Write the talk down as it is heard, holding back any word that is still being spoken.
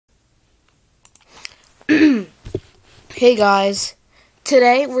Hey guys,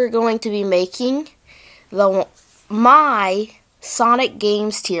 today we're going to be making my Sonic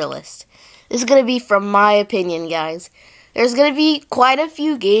games tier list. This is going to be from my opinion, guys. There's going to be quite a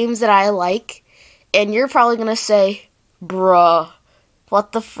few games that I like, and you're probably going to say, bruh,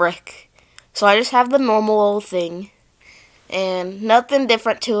 what the frick? So I just have the normal old thing, and nothing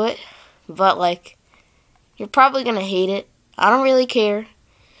different to it, but like, you're probably going to hate it. I don't really care.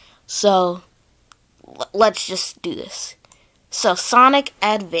 So let's just do this. So, Sonic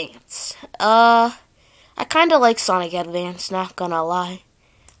Advance. I kind of like Sonic Advance, not gonna lie.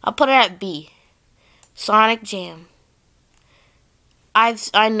 I'll put it at B. Sonic Jam.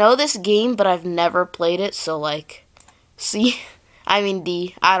 I know this game, but I've never played it, so like, D. I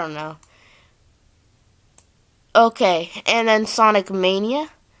don't know. Okay, and then Sonic Mania.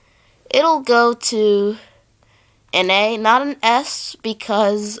 It'll go to an A, not an S,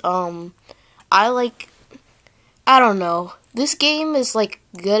 because, I don't know. This game is, like,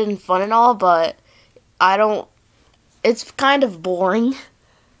 good and fun and all, but it's kind of boring.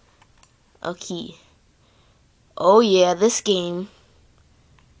 Okay. Oh, yeah, this game,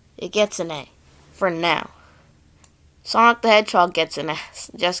 it gets an A. For now. Sonic the Hedgehog gets an S.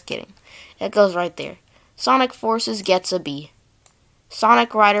 Just kidding. It goes right there. Sonic Forces gets a B.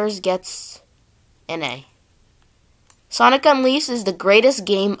 Sonic Riders gets an A. Sonic Unleashed is the greatest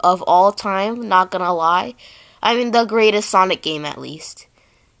game of all time, not gonna lie. The greatest Sonic game, at least.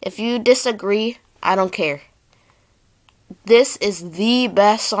 If you disagree, I don't care. This is the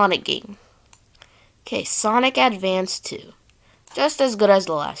best Sonic game. Okay, Sonic Advance 2. Just as good as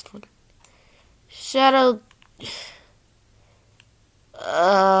the last one. Shadow...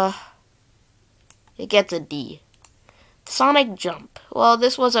 It gets a D. Sonic Jump. Well,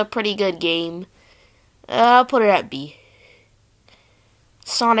 this was a pretty good game. I'll put it at B.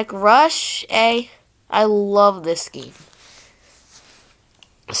 Sonic Rush, A. I love this game.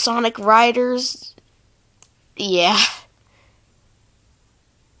 Sonic Riders, yeah.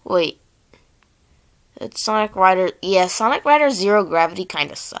 Wait. It's Sonic Rider, yeah, Sonic Rider Zero Gravity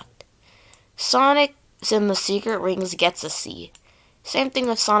kinda sucked. Sonic in the Secret Rings gets a C. Same thing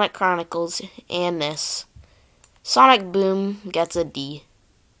with Sonic Chronicles and this. Sonic Boom gets a D.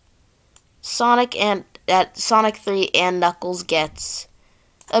 Sonic 3 and Knuckles gets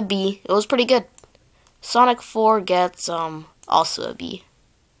a B. It was pretty good. Sonic 4 gets also a B.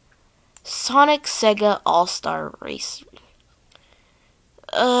 Sonic Sega All-Star Race.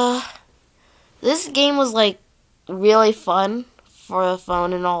 This game was like really fun for the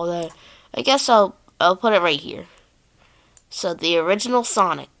phone and all that. I guess I'll put it right here. So the original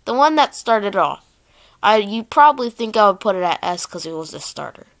Sonic, the one that started off. You probably think I would put it at S because it was the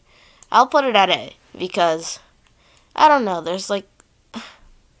starter. I'll put it at A because I don't know. There's like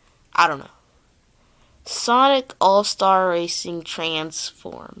I don't know. Sonic All-Star Racing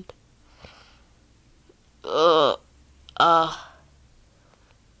Transformed. What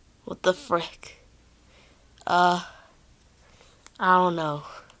the frick? I don't know.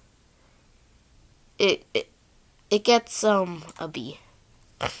 It gets a B.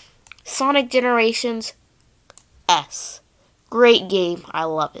 Sonic Generations S. Great game. I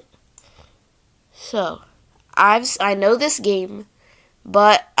love it. So, I know this game,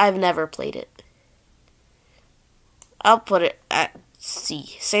 but I've never played it. I'll put it at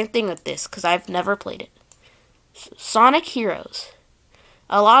C. Same thing with this, because I've never played it. Sonic Heroes.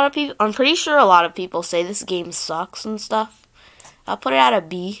 I'm pretty sure a lot of people say this game sucks and stuff. I'll put it at a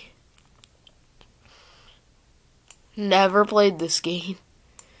B. Never played this game.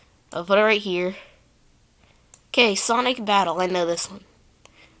 I'll put it right here. Okay, Sonic Battle. I know this one.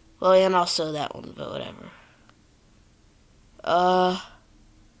 Well, and also that one, but whatever.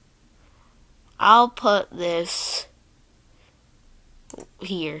 I'll put this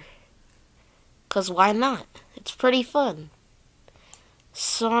here. Because why not? It's pretty fun.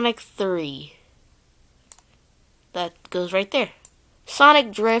 Sonic 3. That goes right there.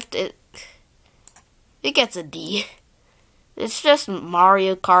 Sonic Drift, it gets a D. It's just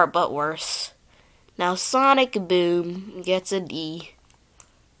Mario Kart, but worse. Now, Sonic Boom gets a D.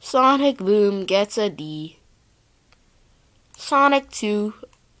 Sonic Boom gets a D. Sonic 2,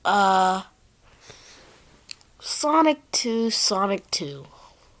 Sonic 2.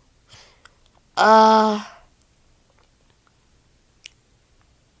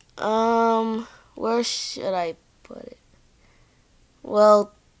 Where should I put it?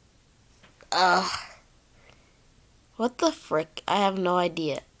 Well, what the frick? I have no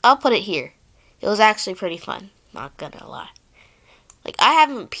idea. I'll put it here. It was actually pretty fun, not gonna lie. Like, I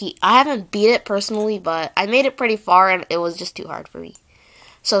haven't beat it personally, but I made it pretty far and it was just too hard for me.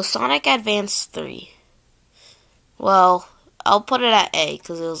 So, Sonic Advance 3. Well, I'll put it at A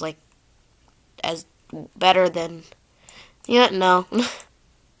because it was like as better than. Yeah, no.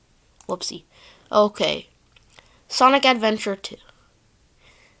 Whoopsie. Okay. Sonic Adventure 2.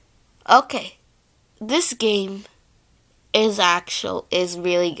 Okay. This game is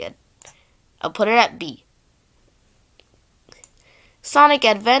really good. I'll put it at B. Sonic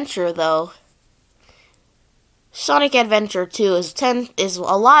Adventure though. Sonic Adventure 2 is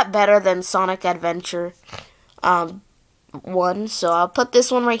a lot better than Sonic Adventure 1, so I'll put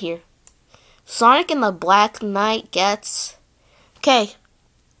this one right here. Sonic and the Black Knight gets... Okay,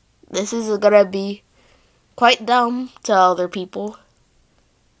 this is gonna be quite dumb to other people,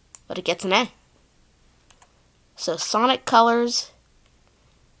 but it gets an A. So Sonic Colors,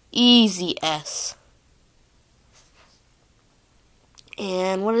 easy S.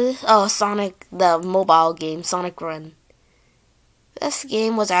 And what is this? Oh, Sonic, the mobile game, Sonic Run. This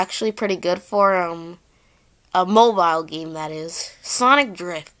game was actually pretty good for a mobile game, that is. Sonic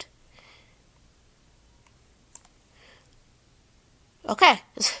Drift. Okay.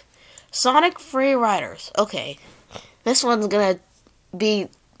 Sonic Free Riders. Okay. This one's gonna be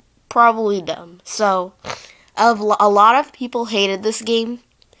probably dumb. So, a lot of people hated this game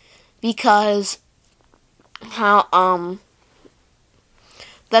because how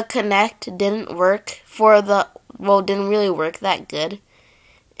the Kinect didn't work didn't really work that good,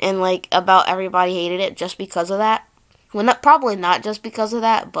 and like about everybody hated it just because of that. Well, probably not just because of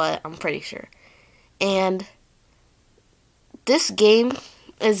that, but I'm pretty sure. And this game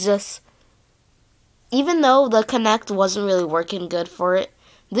is just, even though the Kinect wasn't really working good for it,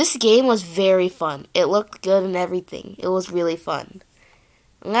 this game was very fun. It looked good and everything. It was really fun.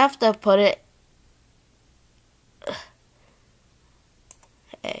 I'm gonna have to put it.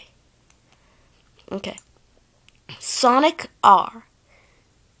 A. Okay. Sonic R.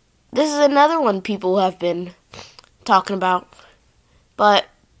 This is another one people have been talking about. But,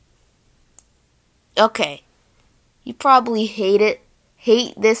 okay. You probably hate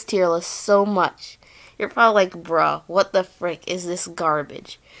this tier list so much. You're probably like, bro, what the frick is this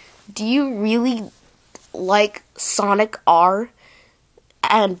garbage? Do you really like Sonic R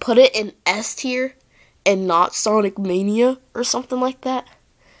and put it in S tier and not Sonic Mania or something like that?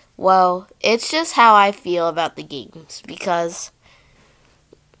 Well, it's just how I feel about the games, because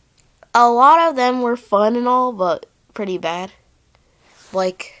a lot of them were fun and all, but pretty bad.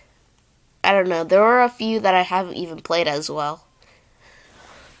 Like, I don't know, there were a few that I haven't even played as well.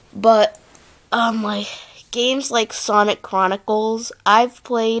 But, like, games like Sonic Chronicles, I've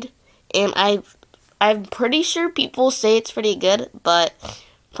played, and I'm pretty sure people say it's pretty good, but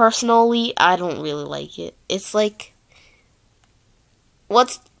personally, I don't really like it. It's like,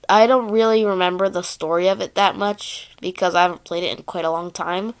 I don't really remember the story of it that much, because I haven't played it in quite a long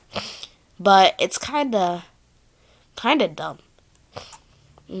time, but it's kinda dumb,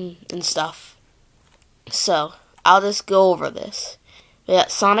 and stuff. So, I'll just go over this. We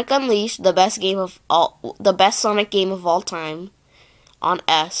got Sonic Unleashed, the best Sonic game of all time, on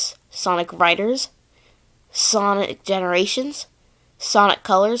S. Sonic Riders, Sonic Generations, Sonic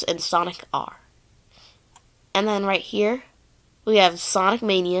Colors, and Sonic R. And then right here, we have Sonic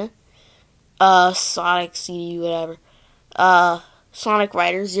Mania, Sonic CD, whatever, Sonic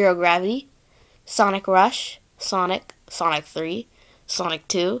Riders, Zero Gravity, Sonic Rush, Sonic 3, Sonic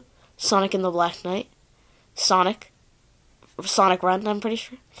 2, Sonic and the Black Knight, Sonic Run, I'm pretty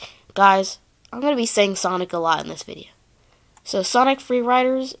sure. Guys, I'm going to be saying Sonic a lot in this video. So Sonic Free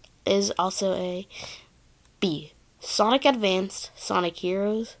Riders is also a B. Sonic Advanced, Sonic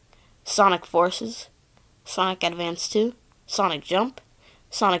Heroes, Sonic Forces, Sonic Advance 2, Sonic Jump,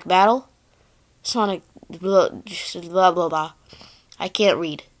 Sonic Battle, Sonic blah blah blah. I can't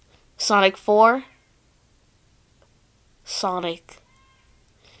read. Sonic 4, Sonic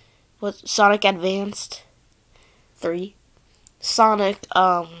Advanced 3, Sonic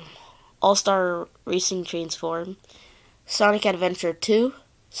All-Star Racing Transform, Sonic Adventure 2,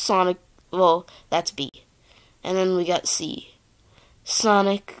 that's B. And then we got C.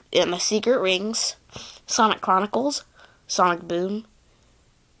 Sonic and the Secret Rings, Sonic Chronicles, Sonic Boom,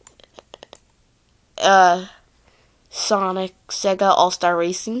 Sonic Sega All-Star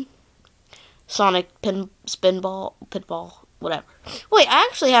Racing, Sonic Pitball, whatever. Wait, I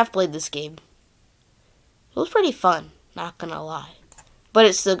actually have played this game. It was pretty fun, not gonna lie. But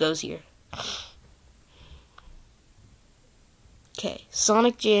it still goes here. Okay,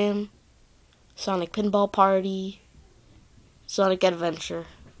 Sonic Jam, Sonic Pinball Party, Sonic Adventure.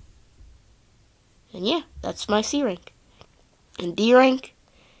 And yeah, that's my C rank. And D rank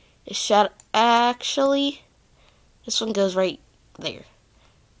is actually, this one goes right there.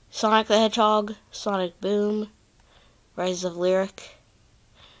 Sonic the Hedgehog, Sonic Boom, Rise of Lyric,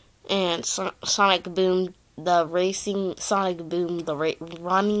 and Sonic Boom, the racing, Sonic Boom, the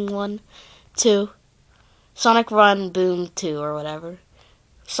running one, 2, Sonic Run Boom 2 or whatever,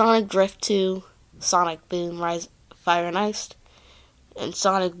 Sonic Drift 2, Sonic Boom Rise Fire and Ice, and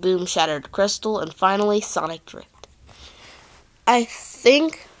Sonic Boom Shattered Crystal, and finally Sonic Drift. I'm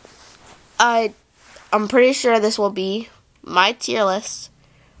pretty sure this will be my tier list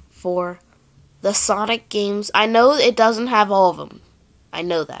for the Sonic games. I know it doesn't have all of them. I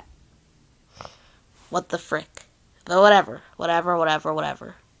know that. What the frick? But whatever.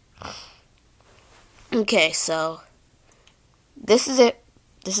 Okay, so this is it.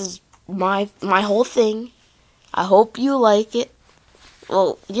 This is my whole thing. I hope you like it.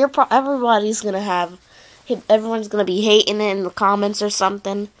 Well, everybody's gonna be hating it in the comments or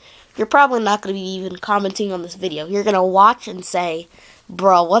something. You're probably not gonna be even commenting on this video. You're gonna watch and say,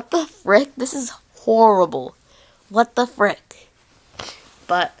 "Bro, what the frick? This is horrible. What the frick?"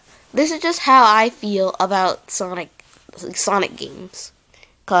 But this is just how I feel about Sonic games,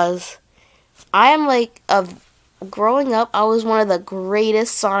 cause I am growing up, I was one of the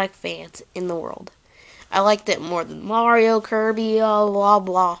greatest Sonic fans in the world. I liked it more than Mario, Kirby, blah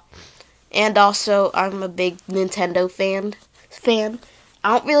blah. And also, I'm a big Nintendo fan.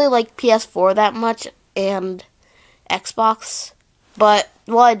 I don't really like PS4 that much and Xbox, but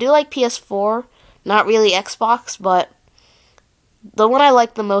I do like PS4, not really Xbox, but the one I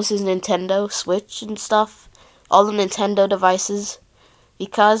like the most is Nintendo Switch and stuff, all the Nintendo devices,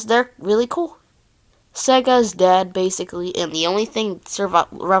 because they're really cool. Sega's dead, basically, and the only thing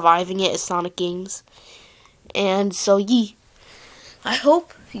reviving it is Sonic games. And so, I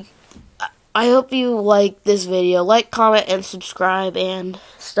hope you like this video. Like, comment, and subscribe and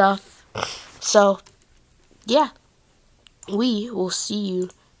stuff. So, yeah, we will see you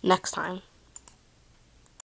next time.